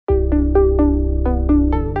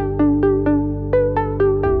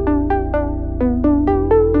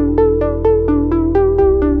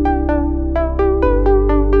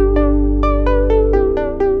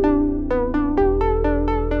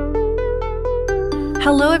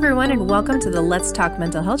Hello, everyone, and welcome to the Let's Talk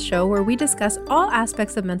Mental Health show, where we discuss all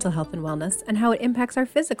aspects of mental health and wellness and how it impacts our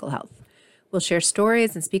physical health. We'll share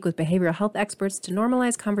stories and speak with behavioral health experts to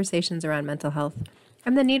normalize conversations around mental health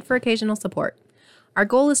and the need for occasional support. Our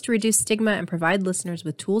goal is to reduce stigma and provide listeners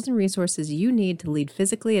with tools and resources you need to lead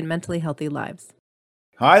physically and mentally healthy lives.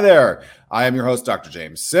 Hi there. I am your host, Dr.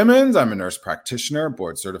 James Simmons. I'm a nurse practitioner,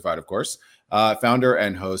 board certified, of course, founder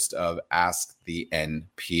and host of Ask the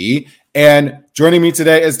NP. And joining me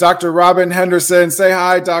today is Dr. Robin Henderson. Say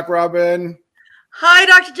hi, Doc Robin. Hi,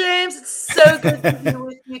 Dr. James. It's so good to be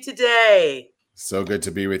with you today. So good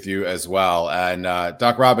to be with you as well. And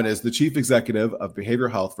Doc Robin is the Chief Executive of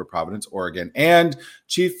Behavioral Health for Providence, Oregon, and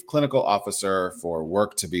Chief Clinical Officer for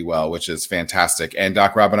Work to Be Well, which is fantastic. And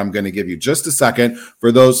Doc Robin, I'm going to give you just a second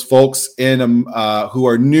for those folks who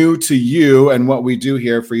are new to you and what we do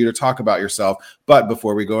here for you to talk about yourself. But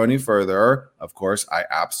before we go any further, of course, I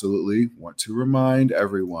absolutely want to remind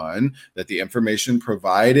everyone that the information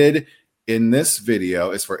provided in this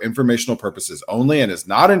video is for informational purposes only and is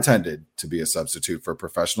not intended to be a substitute for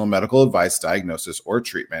professional medical advice, diagnosis, or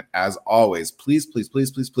treatment. As always, please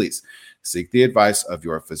seek the advice of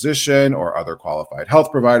your physician or other qualified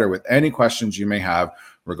health provider with any questions you may have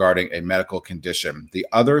regarding a medical condition. The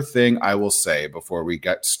other thing I will say before we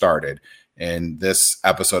get started in this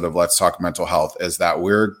episode of Let's Talk Mental Health is that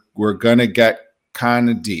we're going to get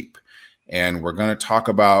kind of deep, and we're going to talk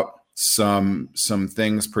about some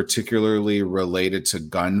things particularly related to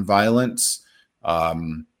gun violence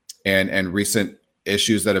and recent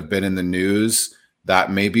issues that have been in the news that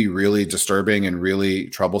may be really disturbing and really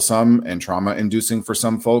troublesome and trauma inducing for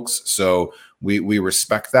some folks. So we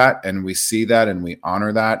respect that, and we see that, and we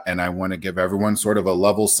honor that. And I want to give everyone sort of a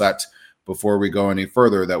level set before we go any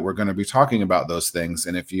further that we're going to be talking about those things.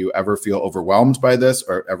 And if you ever feel overwhelmed by this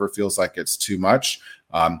or ever feels like it's too much,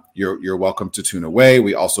 you're welcome to tune away.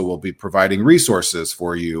 We also will be providing resources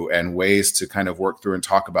for you and ways to kind of work through and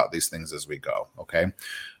talk about these things as we go. Okay.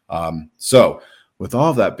 So with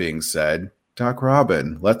all of that being said, Doc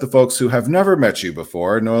Robin, let the folks who have never met you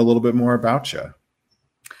before know a little bit more about you.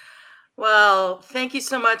 Well, thank you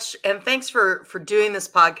so much. And thanks for doing this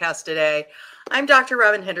podcast today. I'm Dr.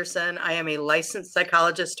 Robin Henderson. I am a licensed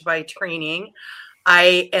psychologist by training.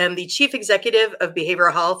 I am the Chief Executive of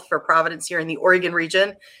Behavioral Health for Providence here in the Oregon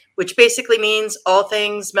region, which basically means all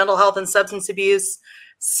things mental health and substance abuse,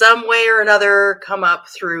 some way or another, come up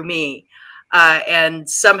through me. And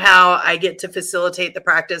somehow I get to facilitate the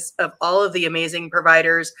practice of all of the amazing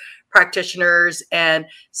providers, practitioners, and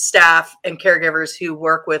staff and caregivers who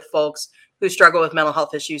work with folks who struggle with mental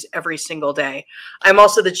health issues every single day. I'm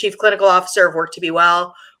also the Chief Clinical Officer of Work to Be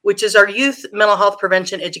Well, which is our youth mental health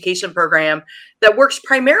prevention education program that works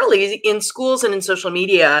primarily in schools and in social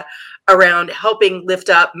media around helping lift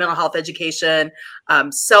up mental health education,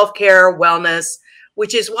 self-care, wellness,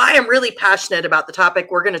 which is why I'm really passionate about the topic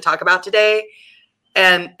we're going to talk about today.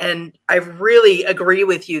 And I really agree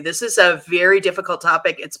with you. This is a very difficult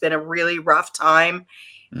topic. It's been a really rough time.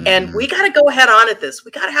 Mm-hmm. And we got to go head on at this.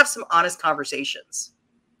 We got to have some honest conversations.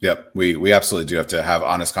 Yep. We absolutely do have to have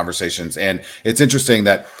honest conversations. And it's interesting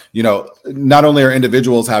that, not only are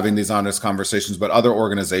individuals having these honest conversations, but other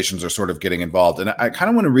organizations are sort of getting involved. And I kind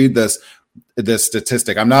of want to read this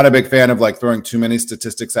statistic. I'm not a big fan of like throwing too many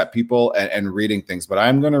statistics at people and reading things, but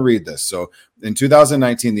I'm going to read this. So in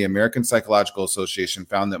 2019, the American Psychological Association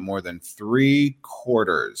found that more than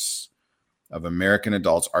 3/4 of American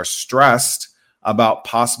adults are stressed about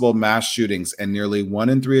possible mass shootings, and nearly 1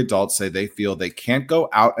 in 3 adults say they feel they can't go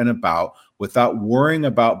out and about without worrying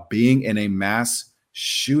about being in a mass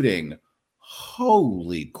shooting.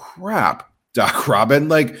 Holy crap, Doc Robin.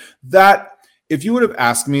 Like that, if you would have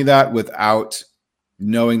asked me that without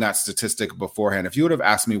knowing that statistic beforehand, if you would have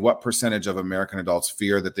asked me what percentage of American adults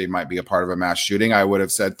fear that they might be a part of a mass shooting, I would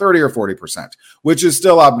have said 30 or 40%, which is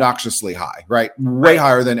still obnoxiously high, right? Way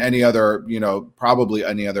higher than any other, probably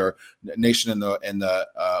any other nation in the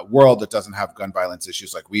world that doesn't have gun violence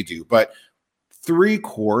issues like we do. But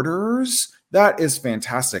 3/4, that is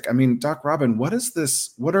fantastic. I mean, Doc Robin, what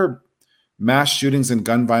are mass shootings and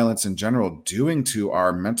gun violence in general doing to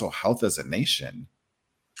our mental health as a nation?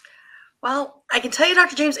 Well, I can tell you,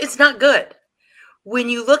 Dr. James, it's not good. When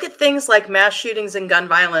you look at things like mass shootings and gun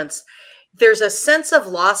violence, there's a sense of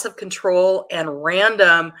loss of control and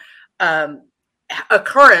random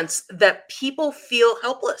occurrence that people feel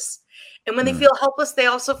helpless. And when they feel helpless, they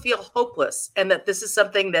also feel hopeless. And that this is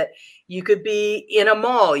something that you could be in a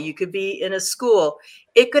mall, you could be in a school.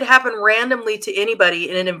 It could happen randomly to anybody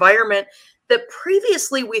in an environment that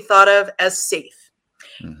previously we thought of as safe.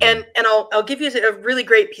 Mm-hmm. And I'll give you a really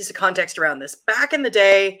great piece of context around this. Back in the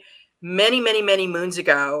day, many, many, many moons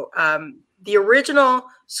ago. The original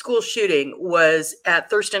school shooting was at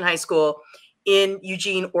Thurston High School in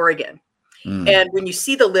Eugene, Oregon. And when you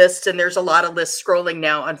see the lists, and there's a lot of lists scrolling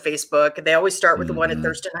now on Facebook, they always start with the one at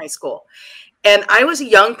Thurston High School. And I was a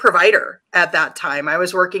young provider at that time. I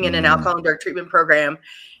was working in an alcohol and drug treatment program,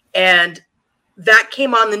 and that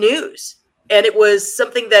came on the news. And it was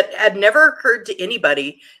something that had never occurred to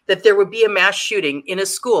anybody that there would be a mass shooting in a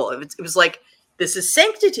school. It was like, this is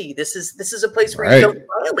sanctity. This is a place where you don't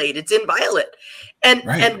violate. It's inviolate. And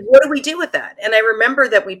what do we do with that? And I remember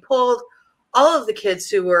that we pulled all of the kids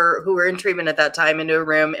who were in treatment at that time into a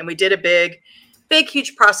room, and we did a big,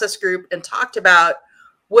 huge process group and talked about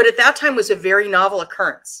what at that time was a very novel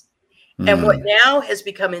occurrence, and what now has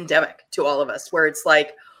become endemic to all of us, where it's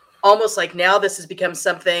like almost like now this has become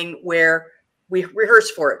something where we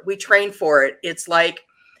rehearse for it, we train for it. It's like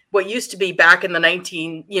what used to be back in the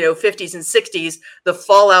 50s and 60s, the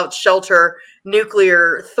fallout shelter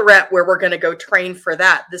nuclear threat, where we're going to go train for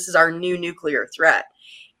that. This is our new nuclear threat.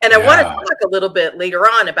 And I want to talk a little bit later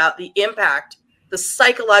on about the impact, the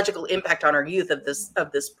psychological impact on our youth of this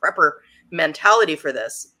prepper mentality for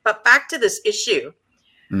this. But back to this issue.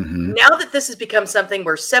 Now that this has become something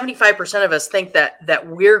where 75% of us think that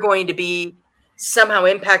we're going to be somehow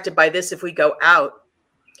impacted by this if we go out.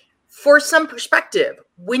 For some perspective,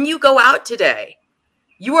 when you go out today,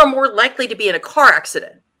 you are more likely to be in a car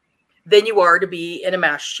accident than you are to be in a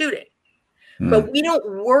mass shooting. But we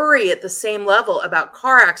don't worry at the same level about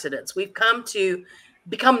car accidents. We've come to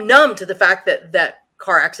become numb to the fact that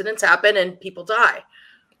car accidents happen and people die.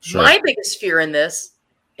 Sure. My biggest fear in this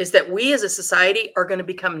is that we as a society are going to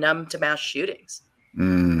become numb to mass shootings.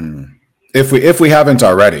 If we haven't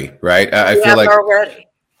already, right? I feel like already.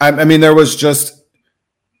 I mean, there was just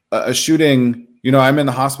a shooting. I'm in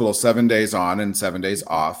the hospital 7 days on and 7 days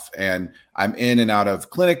off, and I'm in and out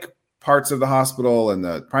of clinic parts of the hospital and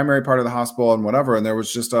the primary part of the hospital and whatever. And there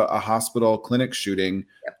was just a hospital clinic shooting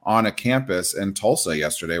on a campus in Tulsa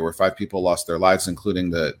yesterday, where 5 people lost their lives, including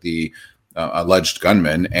the alleged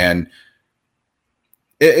gunman. And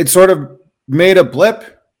it sort of made a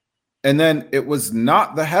blip. And then it was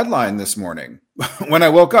not the headline this morning when I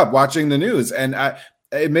woke up watching the news. And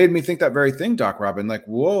it made me think that very thing, Doc Robin, like,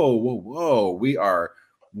 whoa, we are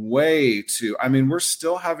way too, we're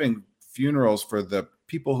still having funerals for the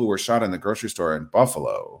people who were shot in the grocery store in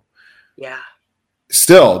Buffalo. Yeah.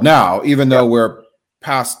 Still now, even though we're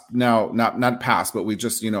past now, not past, but we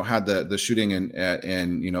just, had the shooting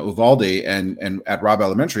in Uvalde and at Robb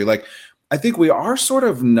Elementary. Like, I think we are sort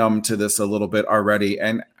of numb to this a little bit already.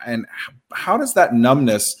 And how does that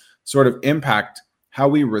numbness sort of impact how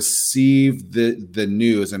we receive the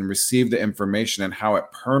news and receive the information, and how it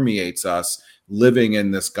permeates us living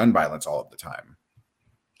in this gun violence all of the time?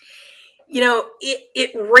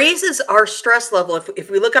 It raises our stress level. If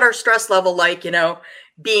we look at our stress level, like,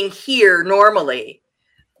 being here normally,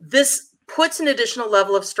 this puts an additional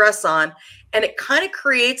level of stress on, and it kind of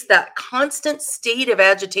creates that constant state of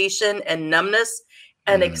agitation and numbness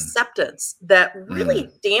and acceptance that really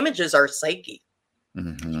damages our psyche,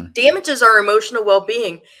 damages our emotional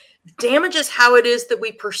well-being, damages how it is that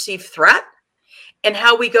we perceive threat, and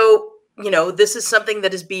how we go, this is something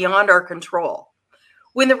that is beyond our control.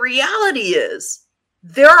 When the reality is,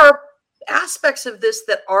 there are aspects of this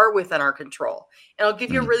that are within our control. And I'll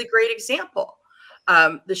give you a really great example.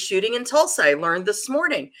 The shooting in Tulsa, I learned this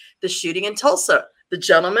morning. The shooting in Tulsa, the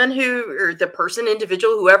gentleman or the person,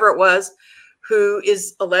 individual, whoever it was, who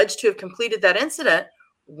is alleged to have completed that incident,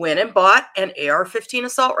 went and bought an AR-15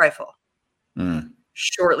 assault rifle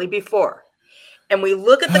shortly before. And we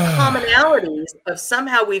look at the commonalities of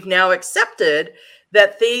somehow we've now accepted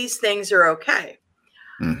that these things are okay.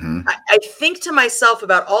 I think to myself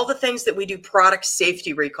about all the things that we do product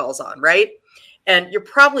safety recalls on, right? And you're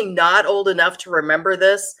probably not old enough to remember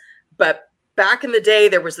this, but back in the day,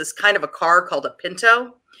 there was this kind of a car called a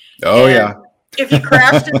Pinto. Oh, yeah. If you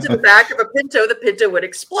crashed into the back of a Pinto, the Pinto would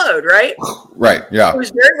explode, right? Right, yeah. It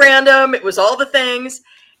was very random. It was all the things.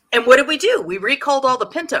 And what did we do? We recalled all the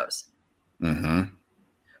Pintos.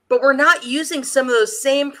 But we're not using some of those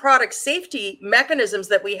same product safety mechanisms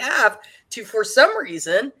that we have to, for some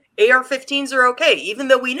reason, AR-15s are okay, even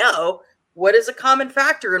though we know what is a common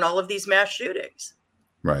factor in all of these mass shootings.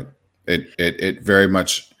 Right. It very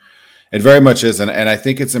much is. And I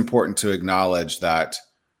think it's important to acknowledge that,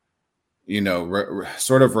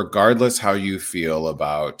 sort of regardless how you feel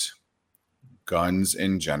about guns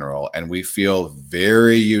in general, and we feel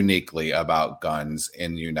very uniquely about guns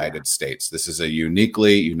in the United States. This is a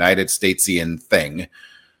uniquely United Statesian thing.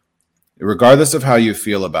 Regardless of how you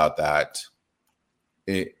feel about that,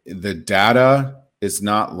 the data is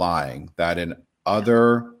not lying, that in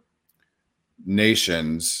other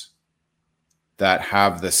nations that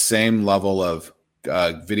have the same level of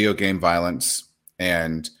video game violence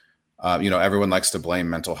and everyone likes to blame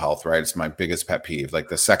mental health, right? It's my biggest pet peeve. Like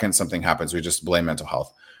the second something happens, we just blame mental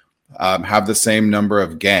health. Have the same number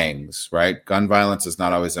of gangs, right? Gun violence is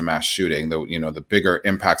not always a mass shooting. The bigger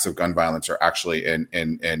impacts of gun violence are actually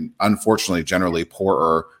in unfortunately generally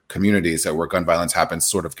poorer communities where gun violence happens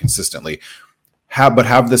sort of consistently.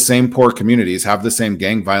 Have the same poor communities have the same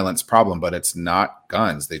gang violence problem, but it's not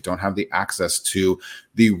guns. They don't have the access to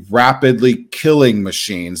the rapidly killing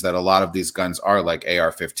machines that a lot of these guns are, like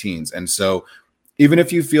AR-15s. And so even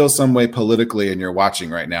if you feel some way politically and you're watching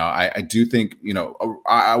right now, I do think,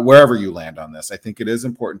 wherever you land on this, I think it is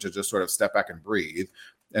important to just sort of step back and breathe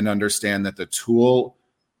and understand that the tool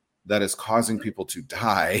that is causing people to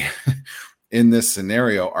die in this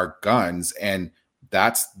scenario are guns. And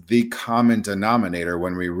that's the common denominator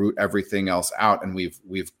when we root everything else out, and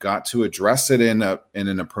we've got to address it in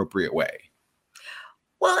an appropriate way.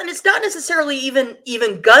 Well, and it's not necessarily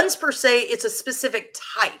even guns per se. It's a specific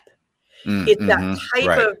type. It's that type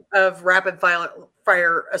right. of rapid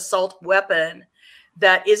fire assault weapon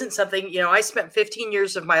that isn't something. I spent 15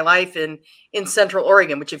 years of my life in Central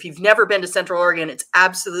Oregon, which if you've never been to Central Oregon, it's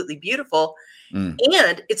absolutely beautiful,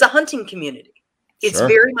 and it's a hunting community. It's Sure.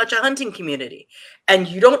 very much a hunting community. And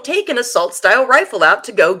you don't take an assault style rifle out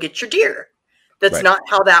to go get your deer. That's Right. not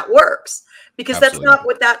how that works, because Absolutely. that's not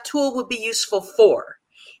what that tool would be useful for.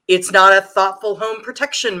 It's not a thoughtful home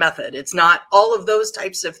protection method. It's not all of those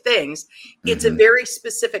types of things. It's a very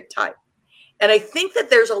specific type. And I think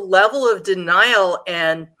that there's a level of denial,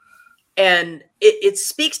 and it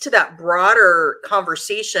speaks to that broader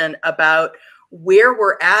conversation about where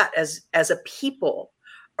we're at as a people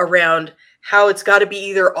around how it's got to be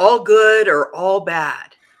either all good or all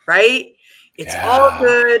bad, right? It's all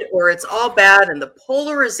good or it's all bad. And the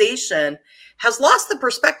polarization has lost the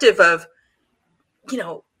perspective of,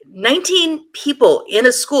 19 people in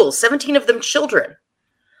a school, 17 of them children,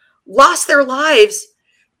 lost their lives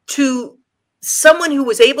to someone who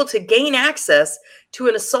was able to gain access to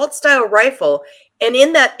an assault style rifle. And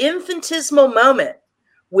in that infinitesimal moment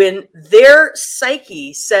when their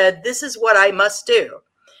psyche said, this is what I must do.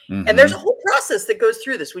 And there's a whole process that goes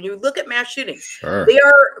through this. When you look at mass shootings, Sure. They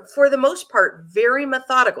are, for the most part, very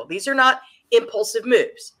methodical. These are not impulsive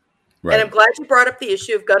moves. Right. And I'm glad you brought up the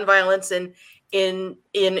issue of gun violence in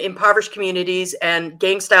impoverished communities and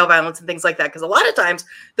gang style violence and things like that. Because a lot of times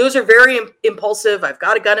those are very impulsive. I've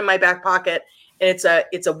got a gun in my back pocket, and it's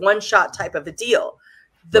a one-shot type of a deal.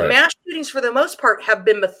 The mass shootings, for the most part, have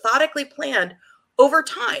been methodically planned over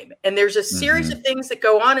time. And there's a series of things that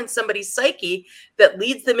go on in somebody's psyche that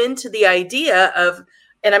leads them into the idea of,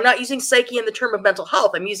 and I'm not using psyche in the term of mental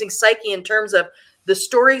health, I'm using psyche in terms of the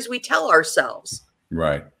stories we tell ourselves.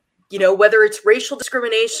 Right. Whether it's racial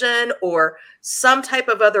discrimination or some type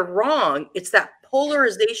of other wrong, it's that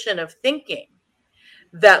polarization of thinking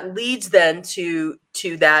that leads then to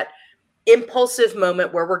that impulsive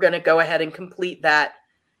moment where we're going to go ahead and complete that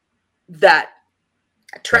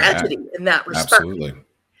tragedy in that respect. Absolutely.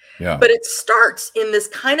 Yeah. But it starts in this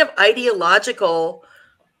kind of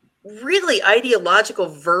really ideological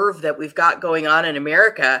verve that we've got going on in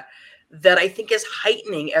America that I think is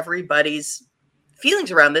heightening everybody's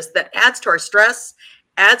feelings around this, that adds to our stress,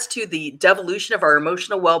 adds to the devolution of our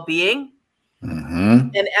emotional well-being,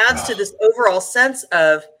 and adds to this overall sense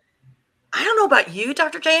of, I don't know about you,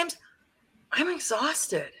 Dr. James, I'm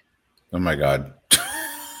exhausted. Oh my God.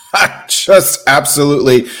 Just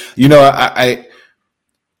absolutely.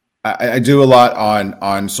 I do a lot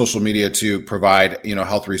on social media to provide,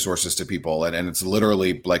 health resources to people. And it's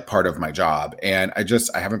literally like part of my job. And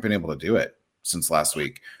I haven't been able to do it since last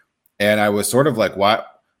week. And I was sort of like, why?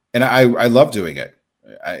 And I love doing it.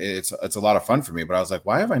 It's a lot of fun for me, but I was like,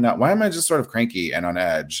 why am I just sort of cranky and on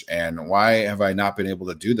edge? And why have I not been able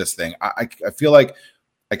to do this thing? I feel like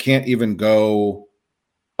I can't even go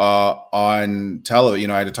on television.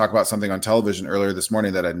 I had to talk about something on television earlier this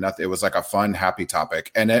morning that had nothing. It was like a fun, happy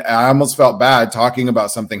topic. And I almost felt bad talking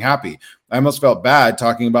about something happy. I almost felt bad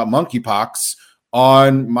talking about monkeypox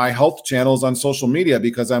on my health channels on social media,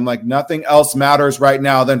 because I'm like, nothing else matters right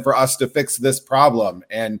now than for us to fix this problem.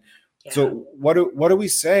 And so what do we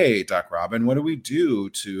say, Doc Robin? What do we do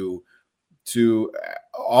to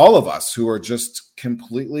all of us who are just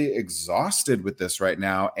completely exhausted with this right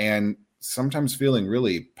now and sometimes feeling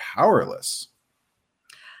really powerless?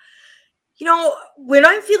 When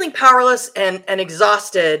I'm feeling powerless and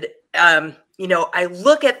exhausted, I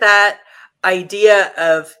look at that idea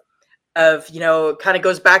of kind of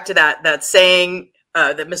goes back to that saying,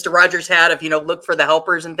 that Mr. Rogers had of, look for the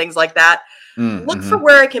helpers and things like that. Look for Mm-hmm.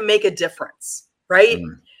 where I can make a difference, right?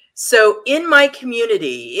 Mm. So in my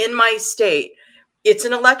community, in my state, it's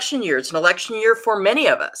an election year. It's an election year for many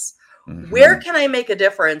of us. Mm-hmm. Where can I make a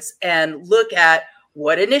difference and look at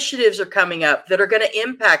what initiatives are coming up that are going to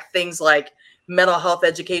impact things like mental health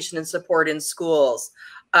education and support in schools?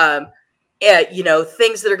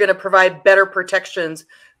 Things that are going to provide better protections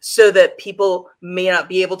so that people may not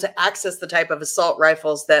be able to access the type of assault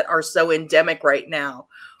rifles that are so endemic right now.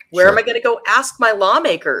 Where am I going to go ask my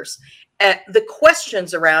lawmakers the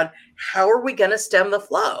questions around how are we going to stem the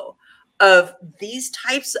flow of these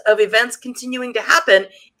types of events continuing to happen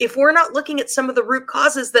if we're not looking at some of the root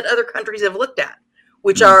causes that other countries have looked at,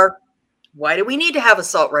 which are, why do we need to have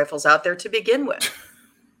assault rifles out there to begin with?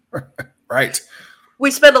 Right.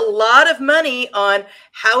 We spend a lot of money on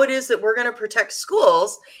how it is that we're going to protect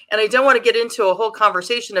schools. And I don't want to get into a whole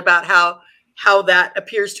conversation about how that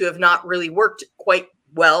appears to have not really worked quite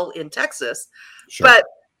well in Texas. Sure. But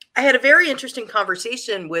I had a very interesting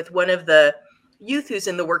conversation with one of the youth who's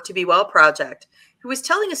in the Work to Be Well project, who was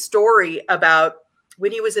telling a story about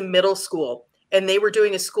when he was in middle school and they were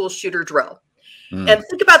doing a school shooter drill. And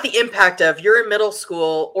think about the impact of you're in middle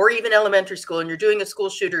school or even elementary school and you're doing a school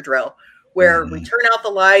shooter drill where we turn out the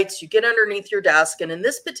lights, you get underneath your desk. And in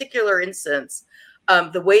this particular instance,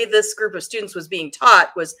 the way this group of students was being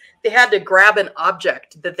taught was they had to grab an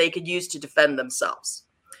object that they could use to defend themselves.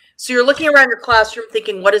 So you're looking around your classroom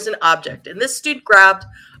thinking, what is an object? And this student grabbed,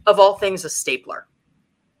 of all things, a stapler.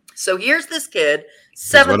 So here's this kid,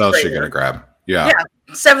 seventh grader. What else are you going to grab? Yeah,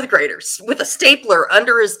 seventh graders with a stapler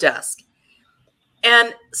under his desk.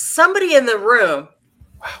 And somebody in the room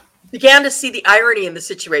began to see the irony in the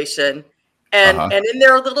situation and in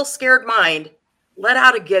their little scared mind, let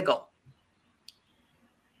out a giggle.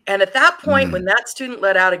 And at that point, when that student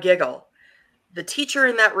let out a giggle, the teacher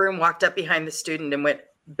in that room walked up behind the student and went,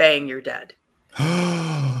 bang, you're dead.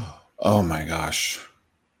 Oh my gosh.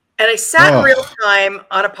 And I sat in real time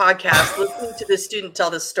on a podcast listening to this student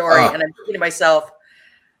tell this story. And I'm thinking to myself,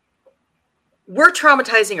 we're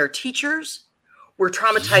traumatizing our teachers. We're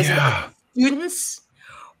traumatizing our students.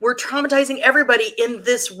 We're traumatizing everybody in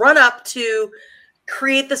this run up to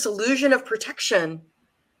create this illusion of protection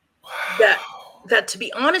that to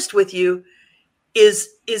be honest with you, is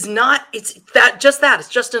not, it's just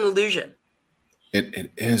an illusion.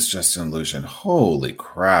 It is just an illusion. Holy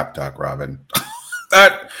crap, Doc Robin.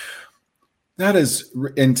 That is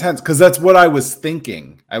intense, because that's what I was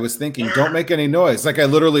thinking. I was thinking, don't make any noise. Like I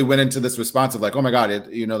literally went into this response of like, oh my God,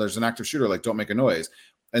 there's an active shooter, like don't make a noise.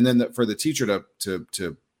 And then for the teacher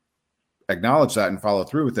to acknowledge that and follow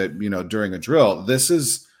through with it, during a drill, this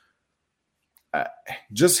is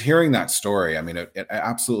just hearing that story. I mean, it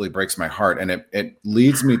absolutely breaks my heart. And it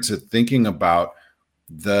leads me to thinking about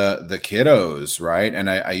the kiddos, right? And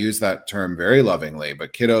I use that term very lovingly,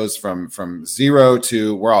 but kiddos from 0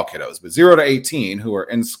 to, we're all kiddos, but 0 to 18 who are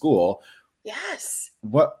in school. Yes.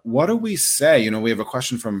 What do we say? We have a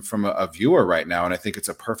question from a viewer right now, and I think it's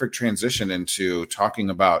a perfect transition into talking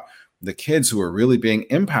about the kids who are really being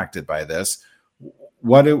impacted by this.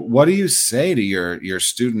 What do you say to your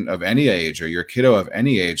student of any age or your kiddo of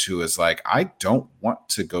any age who is like, I don't want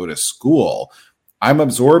to go to school. I'm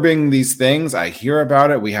absorbing these things. I hear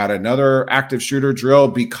about it. We had another active shooter drill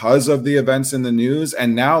because of the events in the news.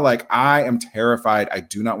 And now, like, I am terrified. I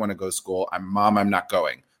do not want to go to school. I'm not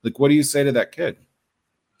going. Like, what do you say to that kid?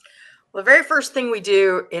 Well, the very first thing we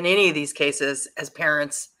do in any of these cases as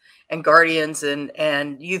parents and guardians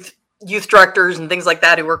and youth directors and things like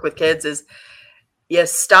that who work with kids is you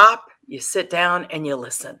stop, you sit down, and you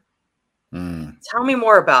listen. Tell me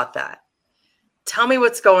more about that. Tell me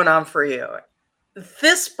what's going on for you.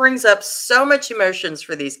 This brings up so much emotions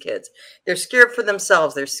for these kids. They're scared for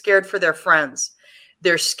themselves. They're scared for their friends.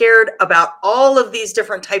 They're scared about all of these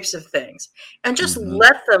different types of things. And just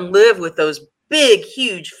let them live with those big,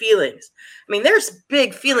 huge feelings. I mean, there's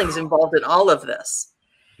big feelings involved in all of this.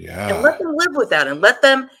 Yeah. And let them live with that and let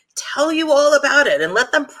them tell you all about it and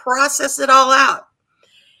let them process it all out.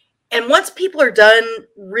 And once people are done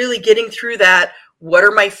really getting through that, what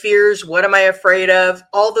are my fears? What am I afraid of?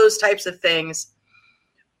 All those types of things.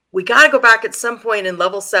 We got to go back at some point and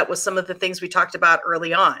level set with some of the things we talked about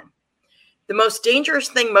early on. The most dangerous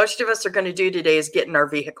thing most of us are going to do today is get in our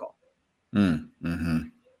vehicle.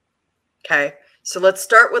 Okay. So let's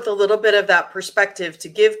start with a little bit of that perspective to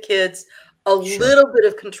give kids a little bit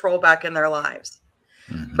of control back in their lives.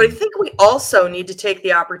 But I think we also need to take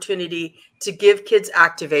the opportunity to give kids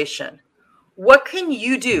activation. What can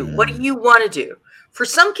you do? What do you want to do? For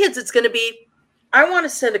some kids, it's going to be, I want to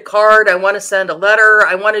send a card. I want to send a letter.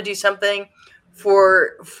 I want to do something.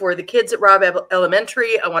 For the kids at Robb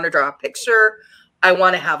Elementary, I want to draw a picture. I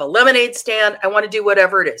want to have a lemonade stand. I want to do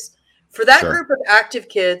whatever it is. For that group of active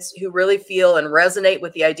kids who really feel and resonate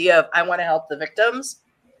with the idea of I want to help the victims,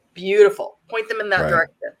 beautiful. Point them in that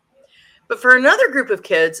direction. But for another group of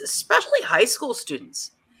kids, especially high school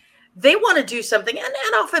students, they want to do something,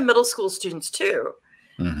 and often middle school students too.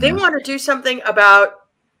 They want to do something about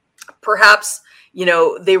perhaps,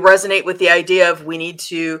 they resonate with the idea of we need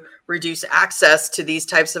to reduce access to these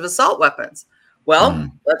types of assault weapons.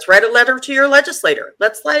 Well, let's write a letter to your legislator.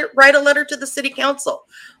 Let's write a letter to the city council.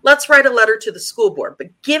 Let's write a letter to the school board, but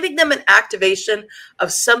giving them an activation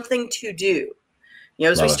of something to do.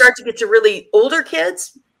 As we start to get to really older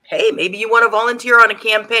kids, hey, maybe you want to volunteer on a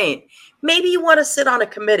campaign. Maybe you want to sit on a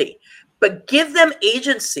committee, but give them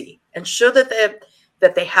agency and show that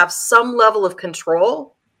they have some level of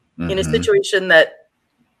control in a situation that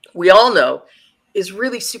we all know is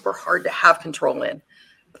really super hard to have control in.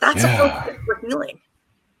 But that's a focus for healing.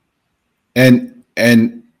 And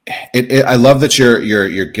I love that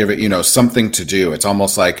you're giving something to do. It's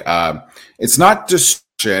almost like it's not just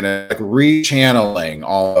like rechanneling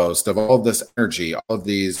almost of all of this energy, all of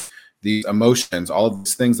these emotions, all of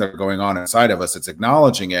these things that are going on inside of us. It's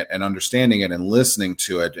acknowledging it and understanding it and listening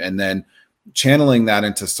to it, and then channeling that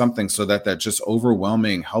into something so that just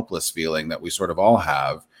overwhelming, helpless feeling that we sort of all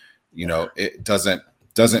have, it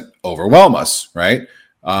doesn't overwhelm us, right?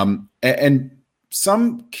 And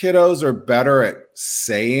some kiddos are better at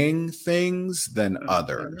saying things than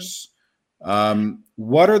others.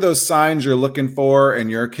 What are those signs you're looking for in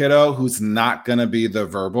your kiddo who's not going to be the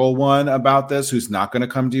verbal one about this, who's not going to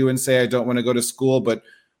come to you and say, I don't want to go to school,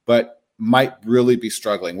 but might really be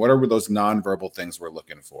struggling? What are those nonverbal things we're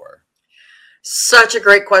looking for? Such a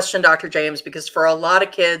great question, Dr. James, because for a lot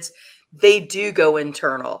of kids, they do go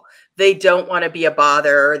internal. They don't want to be a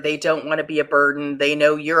bother. They don't want to be a burden. They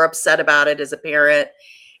know you're upset about it as a parent.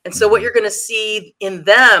 And so what you're going to see in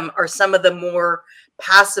them are some of the more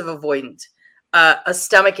passive avoidant, a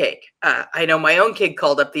stomach ache. I know my own kid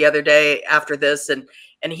called up the other day after this, and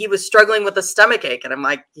he was struggling with a stomach ache. And I'm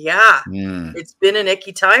like, it's been an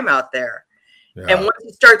icky time out there. Yeah. And once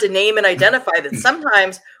you start to name and identify that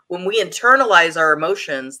sometimes when we internalize our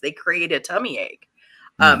emotions, they create a tummy ache.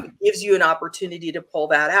 It gives you an opportunity to pull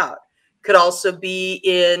that out. Could also be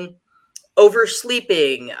in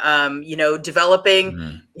oversleeping,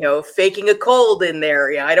 developing, faking a cold in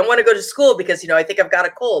there. Yeah, I don't want to go to school because, I think I've got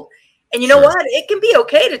a cold. And you know what? It can be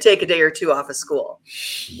okay to take a day or two off of school.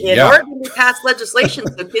 In Oregon, we passed legislation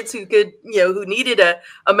so kids who could, who needed a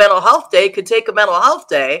mental health day could take a mental health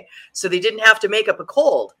day so they didn't have to make up a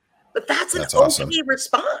cold. But that's an okay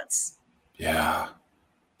response. Yeah.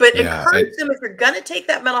 But encourage them, if you're going to take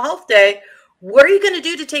that mental health day, what are you going to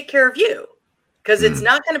do to take care of you? Because it's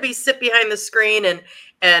not going to be sit behind the screen and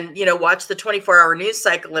watch the 24-hour news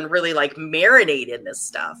cycle and really like marinate in this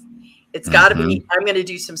stuff. It's got to be, I'm going to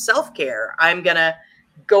do some self-care. I'm going to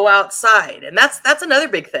go outside. And that's another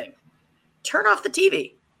big thing. Turn off the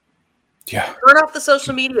TV. Yeah. Turn off the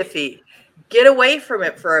social media feed. Get away from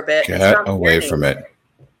it for a bit. Get away from it.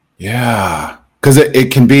 Yeah. Because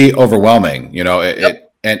it can be overwhelming,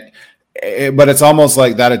 but it's almost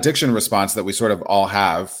like that addiction response that we sort of all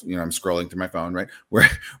have. I'm scrolling through my phone, right?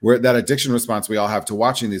 Where that addiction response we all have to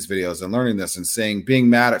watching these videos and learning this and being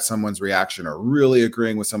mad at someone's reaction or really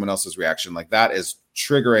agreeing with someone else's reaction, like that is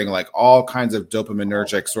triggering like all kinds of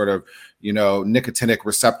dopaminergic sort of, nicotinic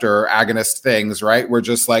receptor agonist things, right? We're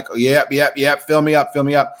just like, yep, fill me up.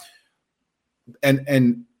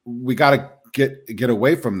 And we got to get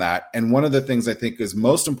away from that. And one of the things I think is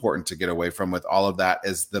most important to get away from with all of that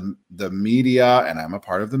is the media. And I'm a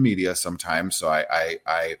part of the media sometimes. So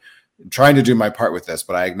I'm trying to do my part with this,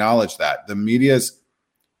 but I acknowledge that the media's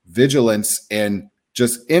vigilance in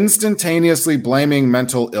just instantaneously blaming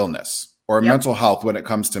mental illness or mental health when it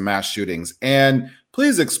comes to mass shootings. And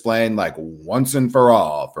please explain like once and for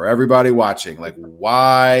all for everybody watching, like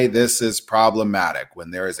why this is problematic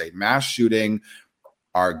when there is a mass shooting.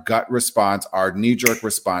 Our gut response, our knee-jerk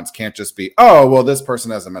response can't just be, oh, well, this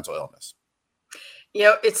person has a mental illness.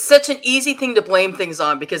 It's such an easy thing to blame things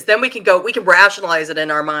on because then we can rationalize it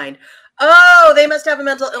in our mind. Oh, they must have a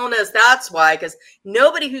mental illness. That's why, because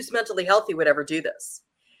nobody who's mentally healthy would ever do this.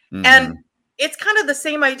 And it's kind of the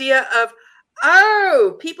same idea of,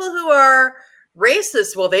 oh, people who are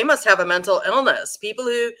racist, well, they must have a mental illness. People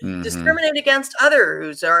who discriminate against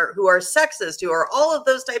others, who are sexist, who are all of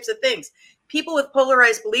those types of things. People with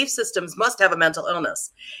polarized belief systems must have a mental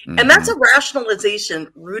illness. And that's a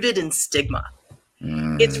rationalization rooted in stigma.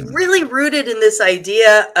 It's really rooted in this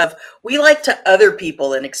idea of we like to other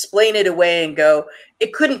people and explain it away and go,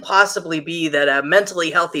 it couldn't possibly be that a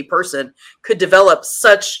mentally healthy person could develop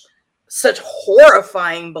such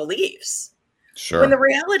horrifying beliefs. Sure. When the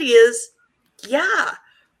reality is, yeah,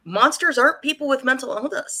 monsters aren't people with mental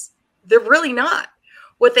illness. They're really not.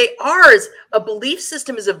 What they are is a belief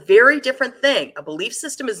system is a very different thing. A belief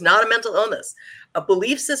system is not a mental illness. A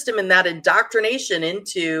belief system in that indoctrination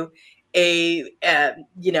into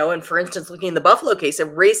and for instance, looking in the Buffalo case, a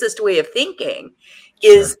racist way of thinking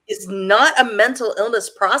is not a mental illness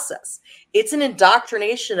process. It's an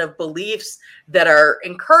indoctrination of beliefs that are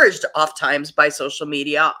encouraged oftentimes by social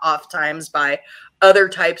media, oftentimes by other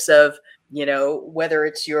types of, whether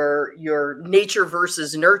it's your nature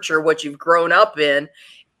versus nurture, what you've grown up in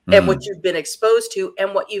and what you've been exposed to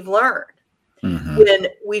and what you've learned. When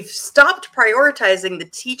we've stopped prioritizing the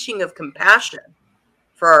teaching of compassion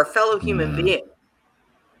for our fellow human being,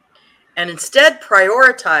 and instead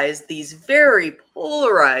prioritize these very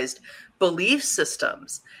polarized belief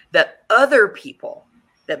systems that other people,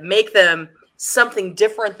 that make them something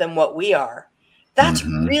different than what we are, that's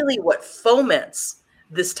really what foments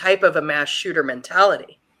this type of a mass shooter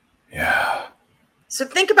mentality. Yeah. So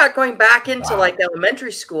think about going back into like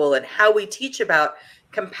elementary school and how we teach about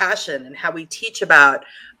compassion and how we teach about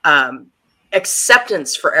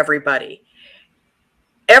acceptance for everybody.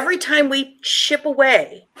 Every time we chip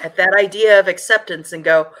away at that idea of acceptance and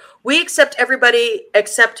go, we accept everybody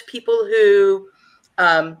except people who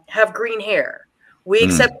have green hair. We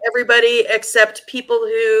accept everybody except people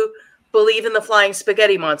who believe in the flying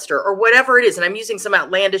spaghetti monster or whatever it is. And I'm using some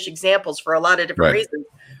outlandish examples for a lot of different reasons.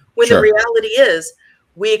 When the reality is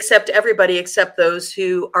we accept everybody except those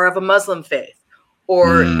who are of a Muslim faith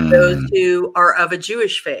or those who are of a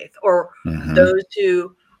Jewish faith or those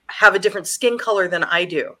who have a different skin color than I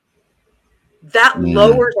do. That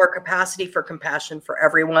lowers our capacity for compassion for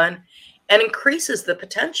everyone and increases the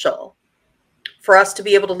potential for us to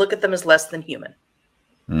be able to look at them as less than human.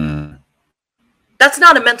 That's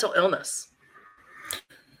not a mental illness.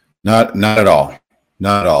 Not at all.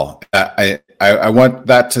 Not at all. I want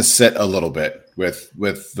that to sit a little bit with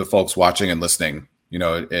the folks watching and listening.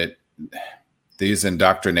 These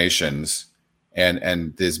indoctrinations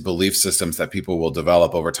and these belief systems that people will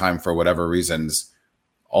develop over time for whatever reasons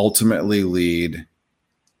ultimately lead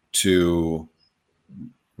to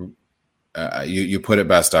you put it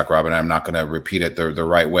best, Doc Robb, and I'm not going to repeat it the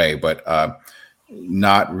right way, but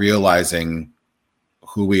not realizing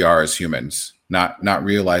who we are as humans, not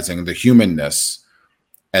realizing the humanness,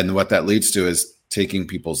 and what that leads to is taking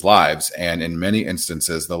people's lives, and in many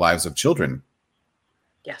instances the lives of children.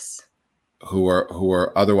 Yes. Who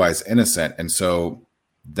are otherwise innocent. And so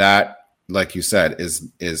that, like you said,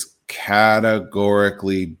 is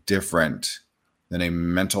categorically different than a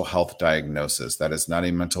mental health diagnosis. That is not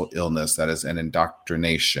a mental illness. That is an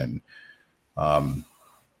indoctrination.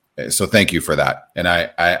 So thank you for that. And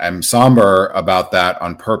I'm somber about that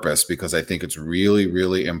on purpose because I think it's really,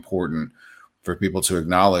 really important for people to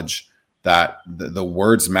acknowledge that the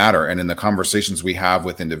words matter. And in the conversations we have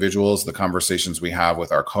with individuals, the conversations we have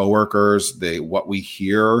with our coworkers, what we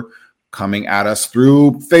hear coming at us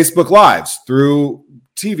through Facebook Lives, through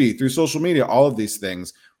TV, through social media, all of these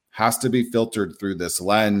things has to be filtered through this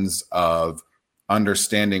lens of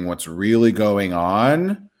understanding what's really going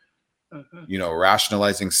on.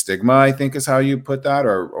 Rationalizing stigma, I think is how you put that,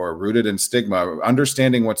 or rooted in stigma,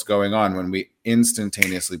 understanding what's going on when we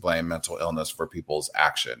instantaneously blame mental illness for people's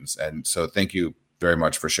actions. And so thank you very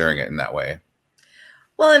much for sharing it in that way.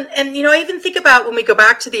 Well, and I even think about when we go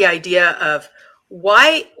back to the idea of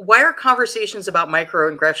why are conversations about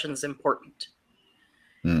microaggressions important?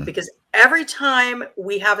 Because every time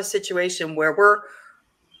we have a situation where we're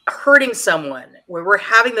hurting someone, where we're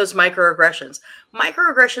having those microaggressions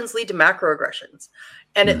lead to macroaggressions.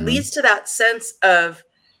 And it leads to that sense of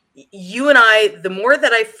you and I, the more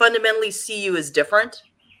that I fundamentally see you as different,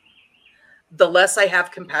 the less I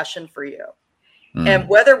have compassion for you. And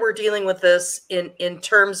whether we're dealing with this in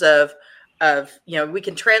terms of we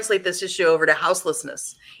can translate this issue over to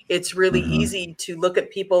houselessness. It's really easy to look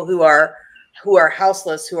at people who are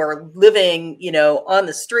houseless, who are living, on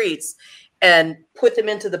the streets, and put them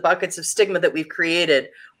into the buckets of stigma that we've created.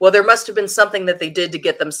 Well, there must have been something that they did to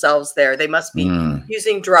get themselves there. They must be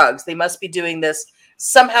using drugs. They must be doing this.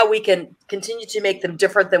 Somehow we can continue to make them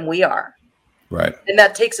different than we are. Right. And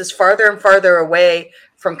that takes us farther and farther away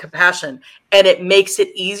from compassion. And it makes it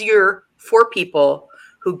easier for people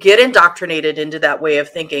who get indoctrinated into that way of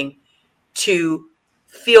thinking to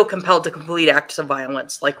feel compelled to complete acts of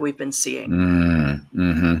violence like we've been seeing.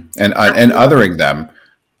 And othering them.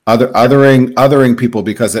 othering people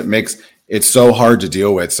because it's so hard to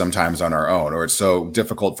deal with sometimes on our own, or it's so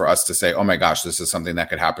difficult for us to say, oh my gosh, this is something that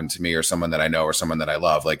could happen to me or someone that I know or someone that I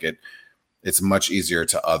love. Like it's much easier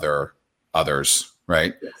to other others,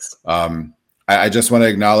 right? Yes. I just want to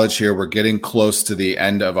acknowledge here, we're getting close to the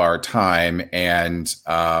end of our time. And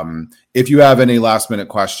if you have any last minute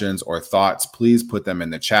questions or thoughts, please put them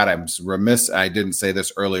in the chat. I'm remiss, I didn't say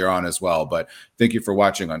this earlier on as well, but thank you for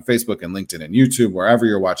watching on Facebook and LinkedIn and YouTube, wherever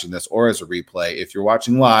you're watching this, or as a replay. If you're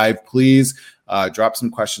watching live, please drop some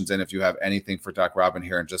questions in if you have anything for Doc Robin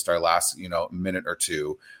here in just our last, minute or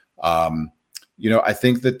two. I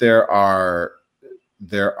think that there are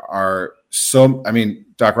so,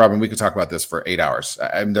 Doc Robin, we could talk about this for 8 hours.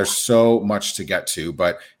 There's so much to get to,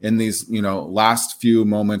 but in these, last few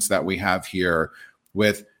moments that we have here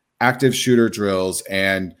with active shooter drills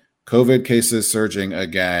and COVID cases surging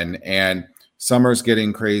again, and summer's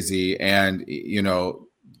getting crazy, and,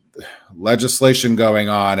 legislation going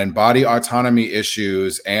on and body autonomy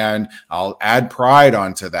issues. And I'll add pride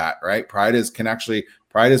onto that, right? Pride is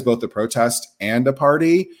both a protest and a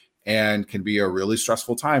party, and can be a really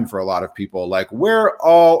stressful time for a lot of people. Like, we're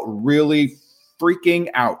all really freaking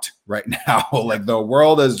out right now. Like, the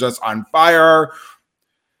world is just on fire.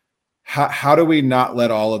 How do we not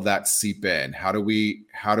let all of that seep in? How do we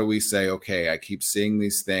say, okay, I keep seeing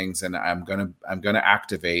these things and I'm going to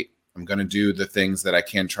activate. I'm going to do the things that I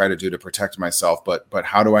can try to do to protect myself. But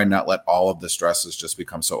how do I not let all of the stresses just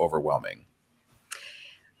become so overwhelming?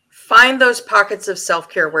 Find those pockets of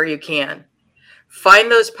self-care where you can.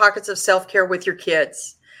 Find those pockets of self-care with your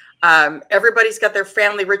kids. Everybody's got their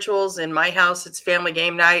family rituals. In my house, it's family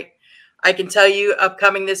game night. I can tell you,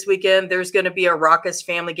 upcoming this weekend, there's going to be a raucous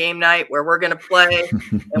family game night where we're going to play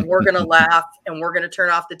and we're going to laugh and we're going to turn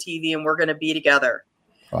off the TV and we're going to be together.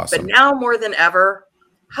 Awesome. But now more than ever,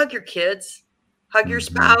 hug your kids, hug your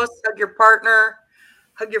spouse, hug your partner,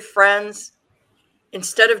 hug your friends.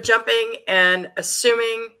 Instead of jumping and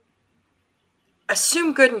assume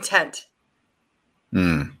good intent.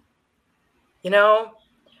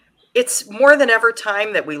 It's more than ever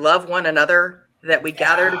time that we love one another, that we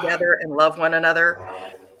gather together and love one another,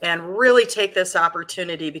 and really take this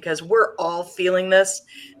opportunity, because we're all feeling this.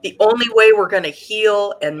 The only way we're going to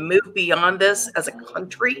heal and move beyond this as a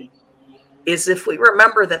country is if we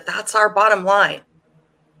remember that that's our bottom line.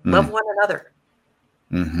 Love one another.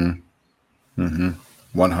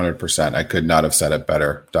 100%. I could not have said it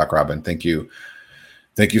better, Doc Robin. Thank you.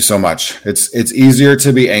 Thank you so much. It's easier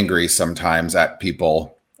to be angry sometimes at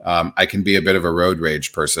people. I can be a bit of a road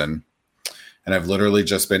rage person. And I've literally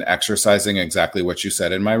just been exercising exactly what you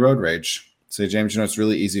said in my road rage. Say, James, it's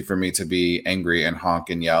really easy for me to be angry and honk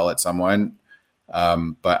and yell at someone.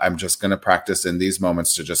 But I'm just going to practice in these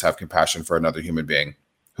moments to just have compassion for another human being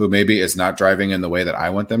who maybe is not driving in the way that I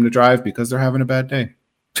want them to drive because they're having a bad day.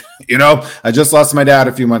 I just lost my dad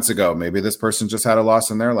a few months ago. Maybe this person just had a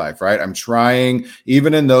loss in their life, right? I'm trying,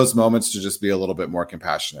 even in those moments, to just be a little bit more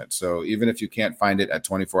compassionate. So even if you can't find it at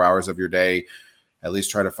 24 hours of your day, at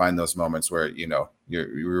least try to find those moments where, you're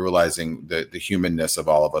realizing the humanness of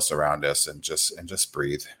all of us around us, and just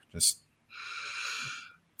breathe.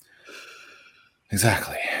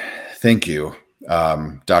 Exactly. Thank you,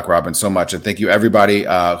 Doc Robin, so much. And thank you, everybody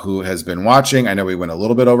who has been watching. I know we went a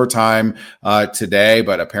little bit over time today,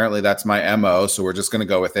 but apparently that's my MO. So we're just going to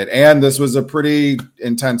go with it. And this was a pretty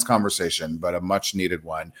intense conversation, but a much needed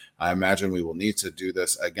one. I imagine we will need to do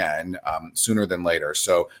this again sooner than later.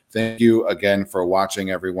 So thank you again for watching,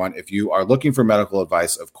 everyone. If you are looking for medical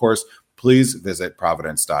advice, of course, please visit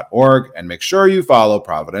providence.org and make sure you follow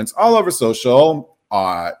Providence all over social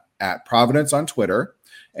at Providence on Twitter,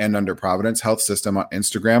 and under Providence Health System on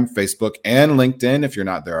Instagram, Facebook, and LinkedIn if you're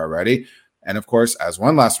not there already. And of course, as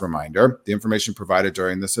one last reminder, the information provided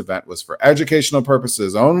during this event was for educational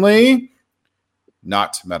purposes only,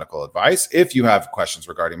 not medical advice. If you have questions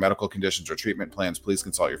regarding medical conditions or treatment plans, please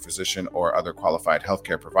consult your physician or other qualified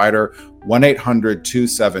healthcare provider.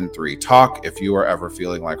 1-800-273-TALK. If you are ever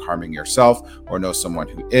feeling like harming yourself or know someone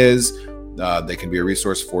who is, they can be a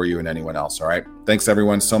resource for you and anyone else. All right. Thanks,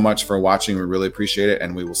 everyone, so much for watching. We really appreciate it.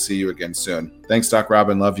 And we will see you again soon. Thanks, Doc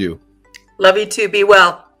Robin. Love you. Love you too. Be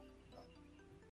well.